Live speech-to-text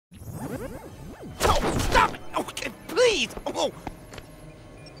please! Oh.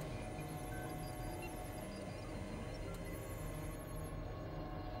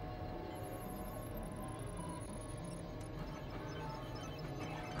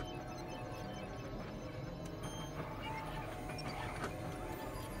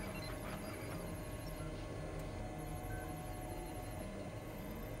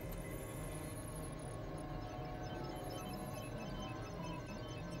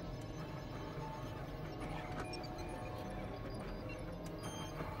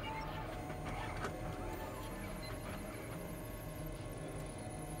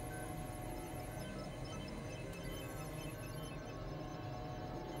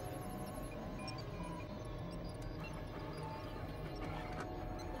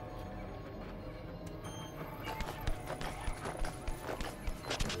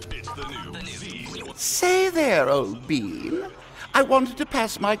 Say there, old bean. I wanted to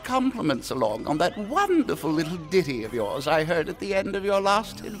pass my compliments along on that wonderful little ditty of yours I heard at the end of your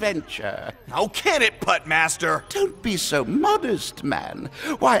last adventure. How can it, Puttmaster? Don't be so modest, man.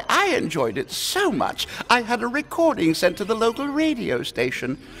 Why, I enjoyed it so much, I had a recording sent to the local radio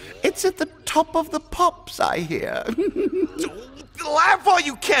station. It's at the top of the pops, I hear. Laugh all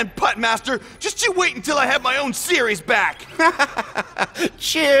you can, Puttmaster. Just you wait until I have my own series back.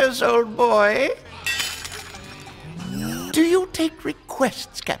 Cheers, old boy. Do you take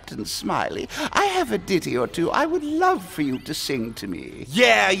requests, Captain Smiley? I have a ditty or two I would love for you to sing to me.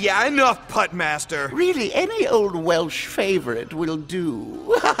 Yeah, enough, Puttmaster. Really, any old Welsh favorite will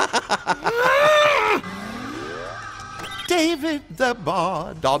do. David the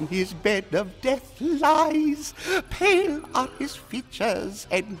bard on his bed of death lies. Pale are his features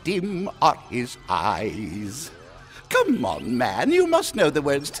and dim are his eyes. Come on, man, you must know the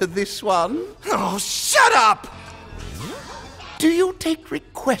words to this one. Oh, shut up! Do you take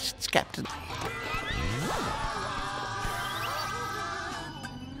requests, Captain?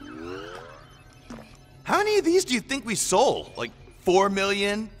 How many of these do you think we sold? Like 4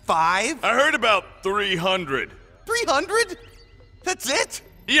 million? 5? I heard about 300. 300? That's it?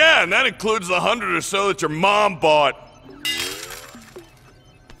 Yeah, and that includes the 100 or so that your mom bought.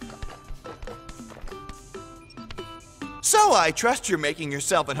 So I trust you're making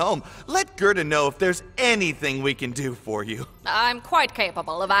yourself at home. Let Gerda know if there's anything we can do for you. I'm quite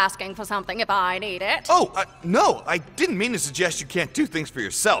capable of asking for something if I need it. Oh, no, I didn't mean to suggest you can't do things for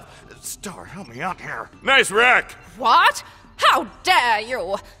yourself. Star, help me out here. Nice rack. What? How dare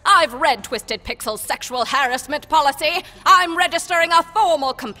you! I've read Twisted Pixel's sexual harassment policy. I'm registering a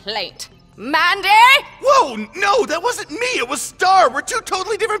formal complaint. Mandy? Whoa, no, that wasn't me. It was Star. We're two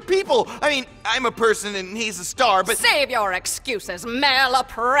totally different people. I mean, I'm a person and he's a star, but... Save your excuses, male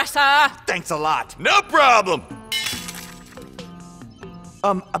oppressor. Thanks a lot. No problem.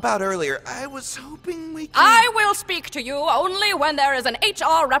 About earlier, I was hoping we could... I will speak to you only when there is an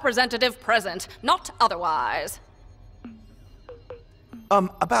HR representative present, not otherwise.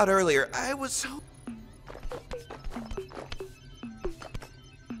 About earlier, I was hoping...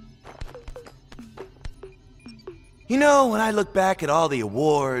 You know, when I look back at all the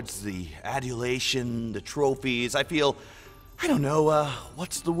awards, the adulation, the trophies, I feel, I don't know,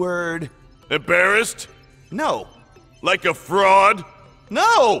 what's the word? Embarrassed? No. Like a fraud?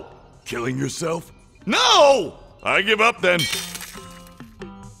 No! Killing yourself? No! I give up then.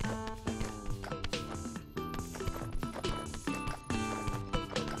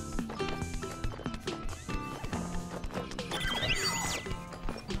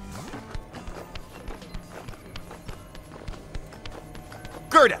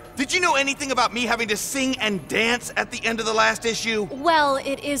 Gerda, did you know anything about me having to sing and dance at the end of the last issue? Well,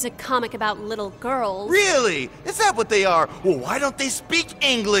 it is a comic about little girls. Really? Is that what they are? Well, why don't they speak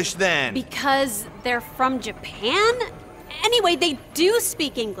English then? Because they're from Japan? Anyway, they do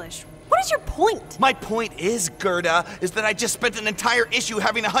speak English. What is your point? My point is, Gerda, is that I just spent an entire issue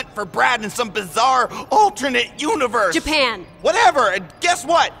having to hunt for Brad in some bizarre alternate universe. Japan. Whatever, and guess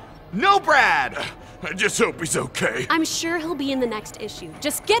what? No Brad. I just hope he's okay. I'm sure he'll be in the next issue.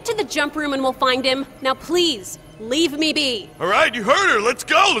 Just get to the jump room and we'll find him. Now please, leave me be. All right, you heard her. Let's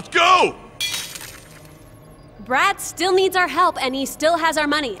go, let's go. Brad still needs our help and he still has our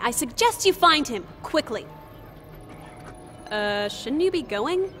money. I suggest you find him, quickly. Shouldn't you be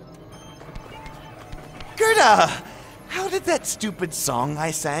going? Gerda, how did that stupid song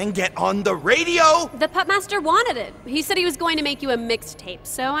I sang get on the radio? The Puttmaster wanted it. He said he was going to make you a mixtape,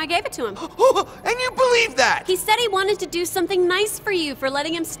 so I gave it to him. And you believe that? He said he wanted to do something nice for you for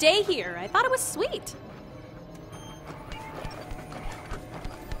letting him stay here. I thought it was sweet.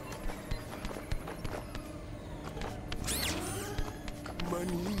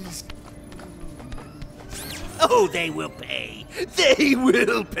 Oh, they will pay. They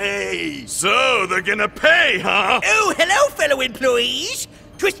will pay. So, they're gonna pay, huh? Oh, hello, fellow employees.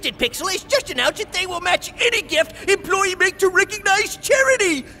 Twisted Pixel has just announced that they will match any gift employee make to recognize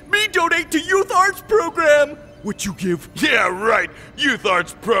charity. Me donate to Youth Arts Program. What you give? Yeah, right. Youth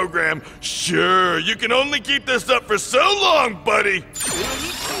Arts Program. Sure, you can only keep this up for so long, buddy.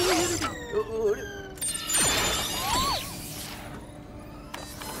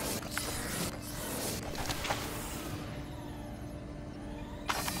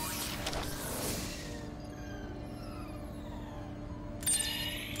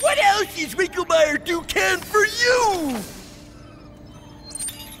 What else is Winklemeyer Ducan for you?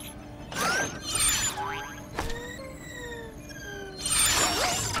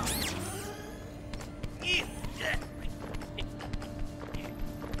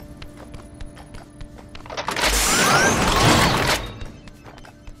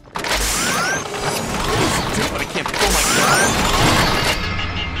 But I can't pull my gun.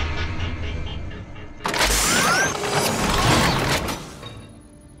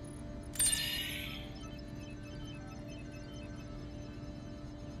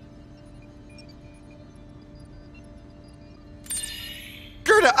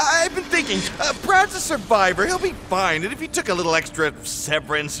 Gerda, I've been thinking, Brad's a survivor. He'll be fine. And if he took a little extra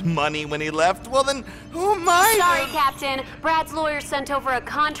severance money when he left, well then, who am I? Sorry, Captain. Brad's lawyer sent over a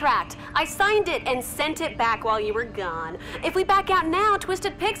contract. I signed it and sent it back while you were gone. If we back out now,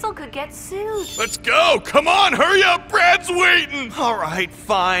 Twisted Pixel could get sued. Let's go! Come on, hurry up! Brad's waiting! All right,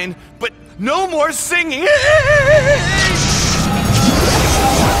 fine. But no more singing.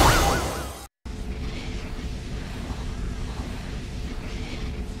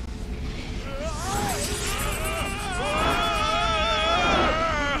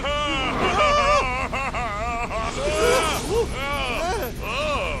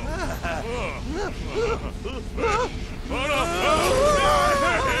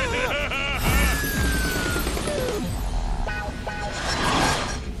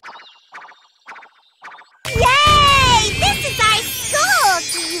 Yay! This is our school!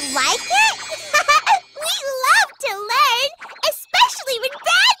 Do you like it? We love to learn, especially when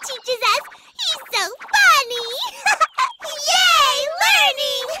Brad teaches us. He's so funny! Yay!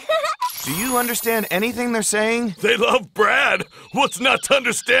 Learning! Do you understand anything they're saying? They love Brad! What's not to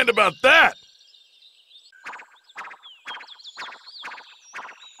understand about that?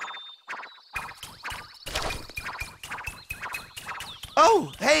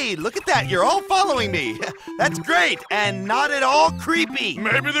 Oh, hey, look at that. You're all following me. That's great and not at all creepy.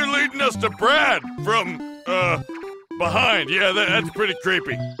 Maybe they're leading us to Brad from, behind. Yeah, that's pretty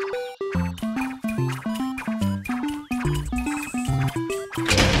creepy.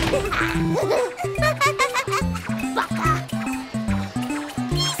 Baka.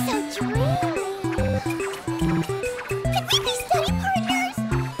 He's so dreamy. Can we be study partners?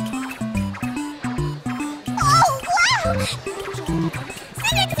 Oh, wow!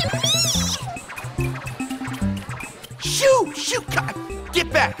 Sit next to me! Shoo! Shoo! God, get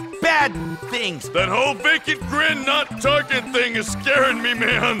back! Bad things! That whole vacant grin, not target thing is scaring me,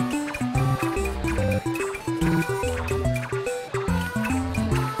 man.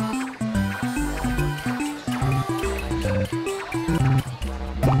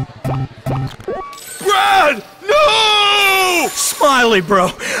 Brad! No! Smiley,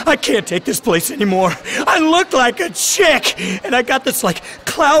 bro, I can't take this place anymore. I look like a chick, and I got this, like,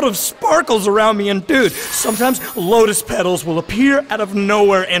 cloud of sparkles around me, and dude, sometimes lotus petals will appear out of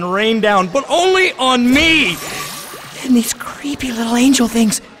nowhere and rain down, but only on me! And these creepy little angel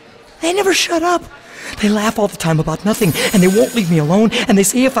things, they never shut up. They laugh all the time about nothing, and they won't leave me alone, and they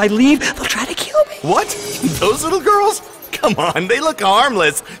say if I leave, they'll try to kill me. What? Those little girls? Come on, they look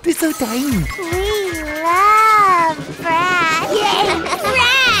harmless. They're so tiny. We love Brad. Yay,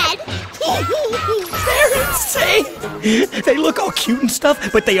 Brad! They're insane! They look all cute and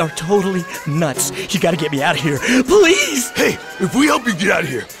stuff, but they are totally nuts. You gotta get me out of here, please! Hey, if we help you get out of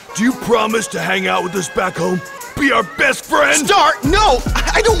here, do you promise to hang out with us back home? Be our best friend? Star, no!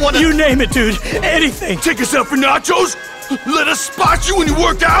 I don't want to... You name it, dude. Anything. Take us out for nachos? Let us spot you when you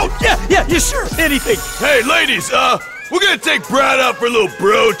work out? Yeah, sure. Anything. Hey, ladies, we're gonna take Brad out for a little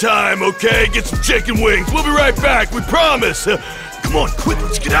bro time, okay? Get some chicken wings. We'll be right back, we promise. Come on, quick,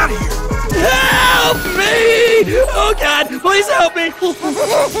 let's get out of here. Help me! Oh, God, please help me.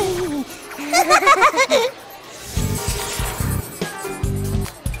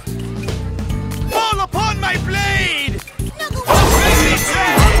 Fall upon my blade!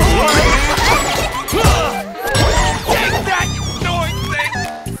 Take that, you annoying thing!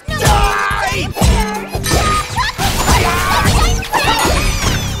 Die!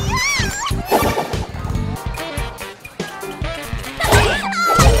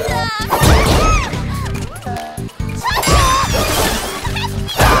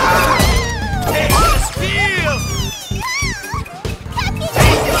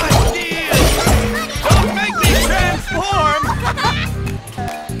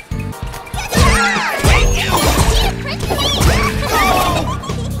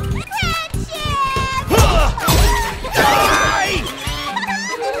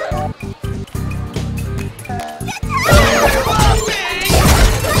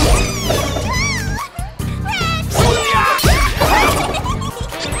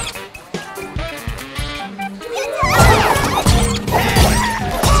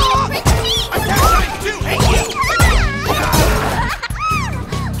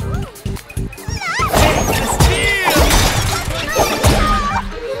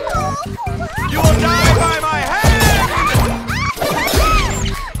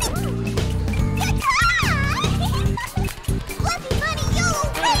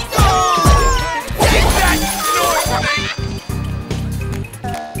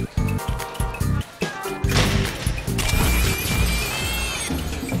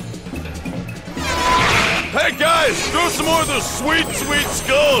 Hey guys, throw some more of those sweet, sweet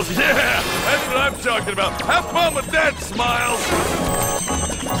skulls. Yeah, that's what I'm talking about. Have fun with that, Smiles.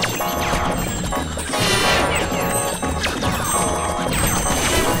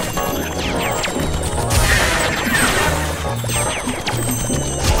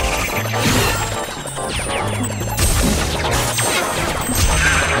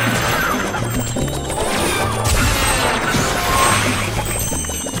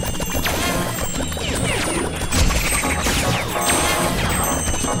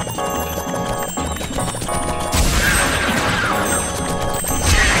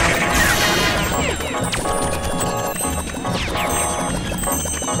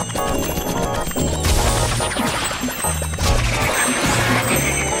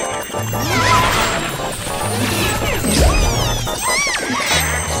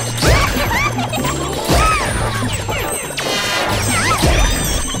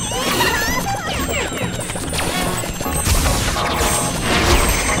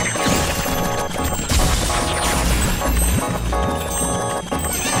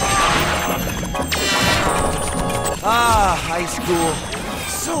 Ah, high school.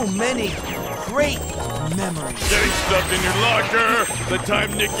 So many great memories. Getting stuffed in your locker. The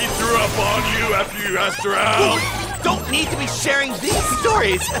time Nikki threw up on you after you asked her out. Don't need to be sharing these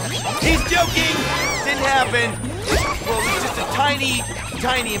stories. He's joking. Didn't happen. Well, it was just a tiny,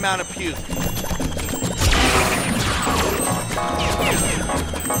 tiny amount of puke.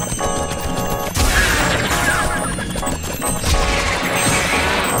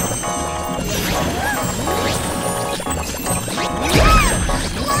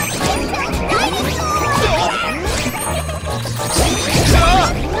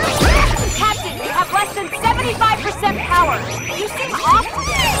 Captain, you have less than 75% power. You seem off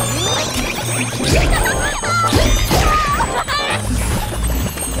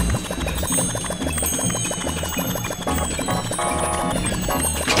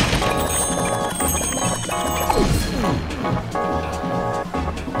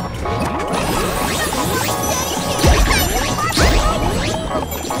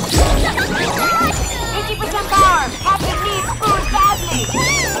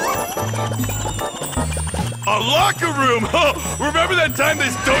A locker room! Huh? Remember that time they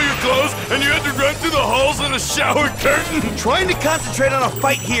stole your clothes and you had to run through the holes in a shower curtain? Trying to concentrate on a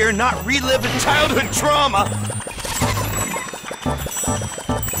fight here, not relive a childhood trauma.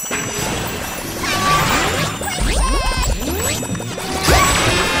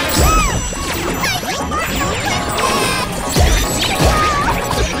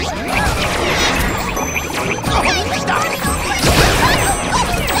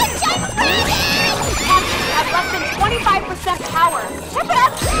 less than 25% power. Step it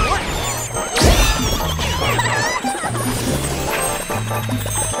up!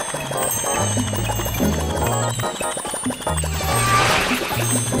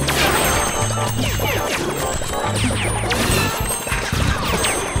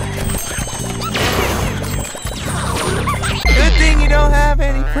 Good thing you don't have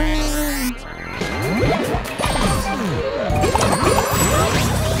any friends.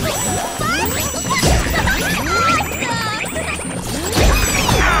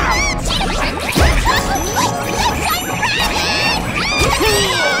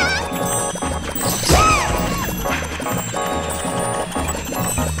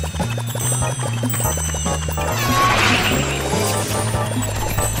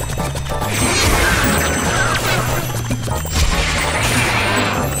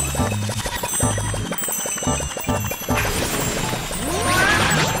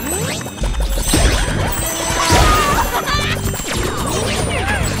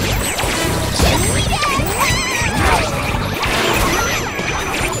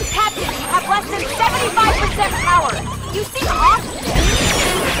 You seem off.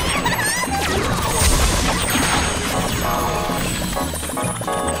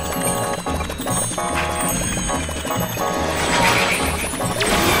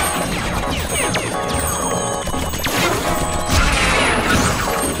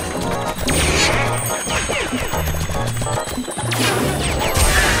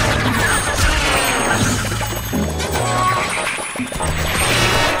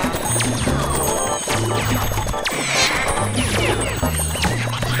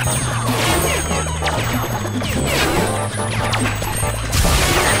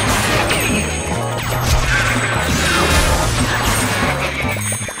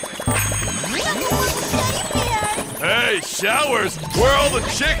 Hey, showers! Where are all the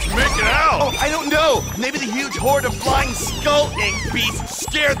chicks making out? Oh, I don't know. Maybe the huge horde of flying skull ink beasts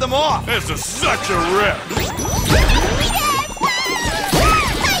scared them off. This is such a rip.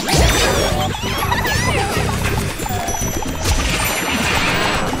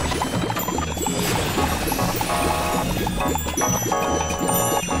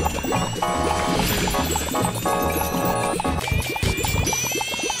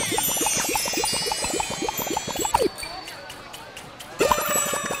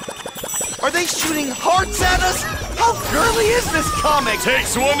 Are they shooting hearts at us? How girly is this comic?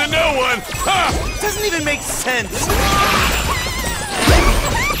 Takes one to know one. Ha! Doesn't even make sense.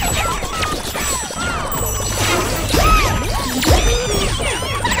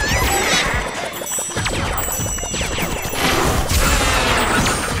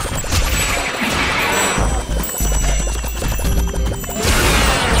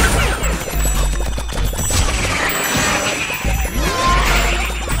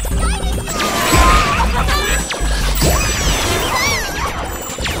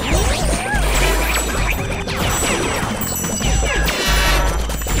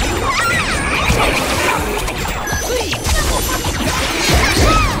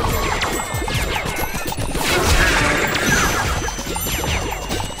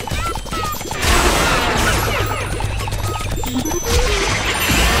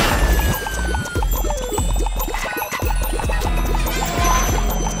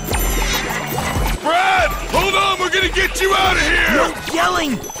 Get you out of here! No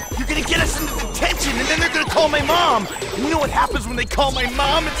yelling! You're gonna get us into detention, and then they're gonna call my mom. And you know what happens when they call my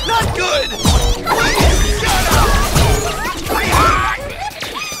mom? It's not good! Shut up!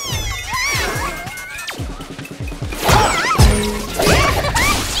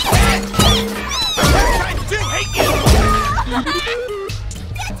 I do hate you!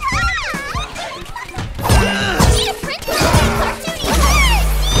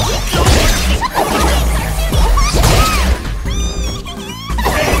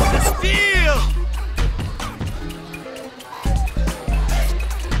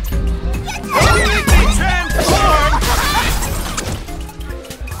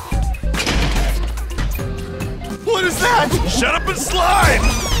 Shut up and slide!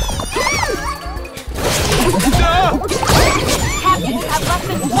 Captain, you have less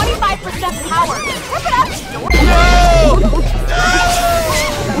than 25% power. Rip it up! No!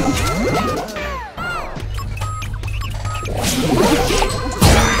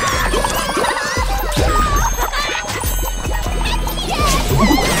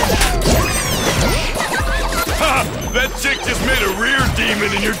 Ha! That chick just made a rear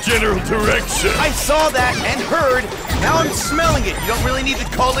demon in your general direction. I saw that and heard. Now I'm smelling it. You don't really need to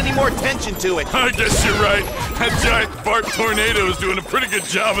call any more attention to it. I guess you're right. That giant fart tornado is doing a pretty good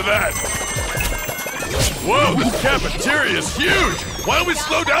job of that. Whoa, this cafeteria is huge. Why don't we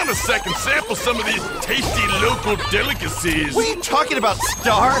slow down a second, sample some of these tasty local delicacies? What are you talking about,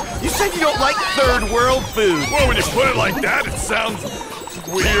 Star? You said you don't like third world food. Well, when you put it like that, it sounds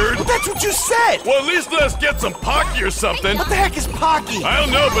weird. But that's what you said. Well, at least let us get some Pocky or something. What the heck is Pocky? I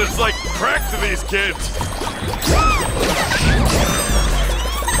don't know, but it's like crack to these kids.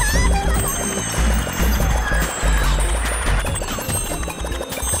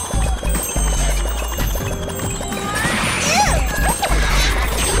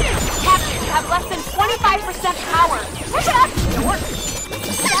 Captain, you have less than 25% power. Rip it up!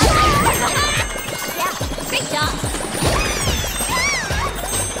 Yeah, great job.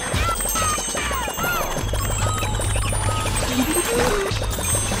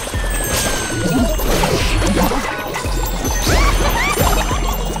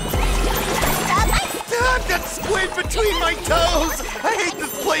 I've got squid between my toes. I hate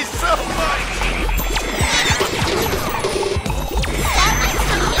this place so much.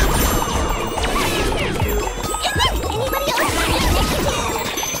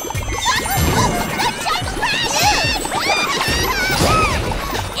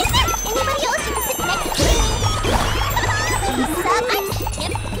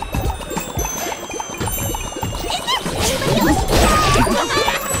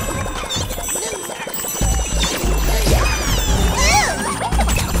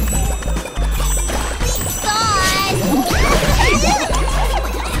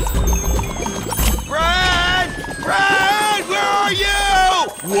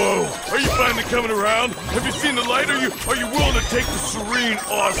 Whoa! Are you finally coming around? Have you seen the light? Are you willing to take the serene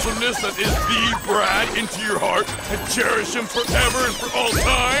awesomeness that is the Brad into your heart and cherish him forever and for all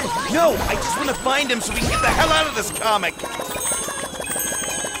time? No, I just want to find him so we can get the hell out of this comic.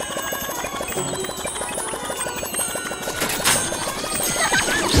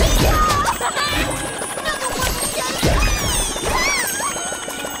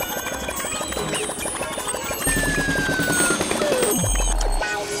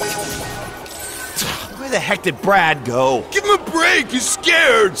 Where the heck did Brad go? Give him a break! He's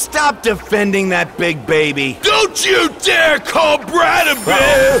scared! Stop defending that big baby. Don't you dare call Brad a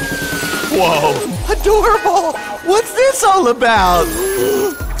bitch! Whoa. Adorable! What's this all about?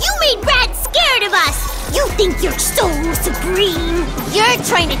 You made Brad scared of us! You think you're so supreme! You're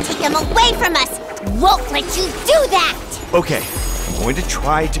trying to take him away from us! Won't let you do that! Okay, going to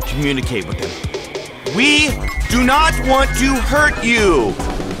try to communicate with them. We do not want to hurt you.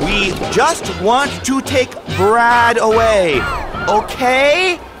 We just want to take Brad away.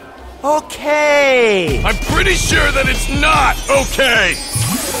 Okay? Okay. I'm pretty sure that it's not okay.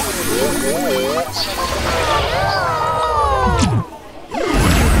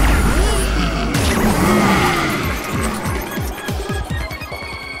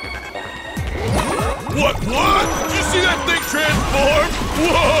 What? Did you see that thing transform?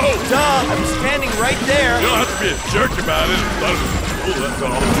 Whoa! Duh, I'm standing right there. You don't have to be a jerk about it. I thought it was cool, that's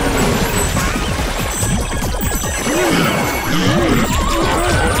all.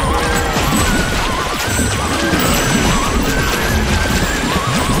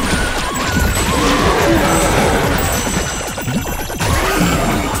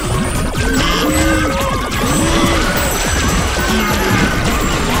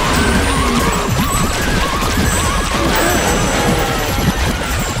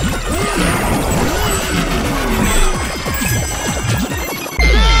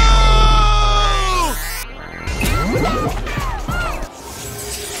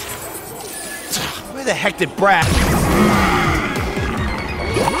 Where the heck did Brad?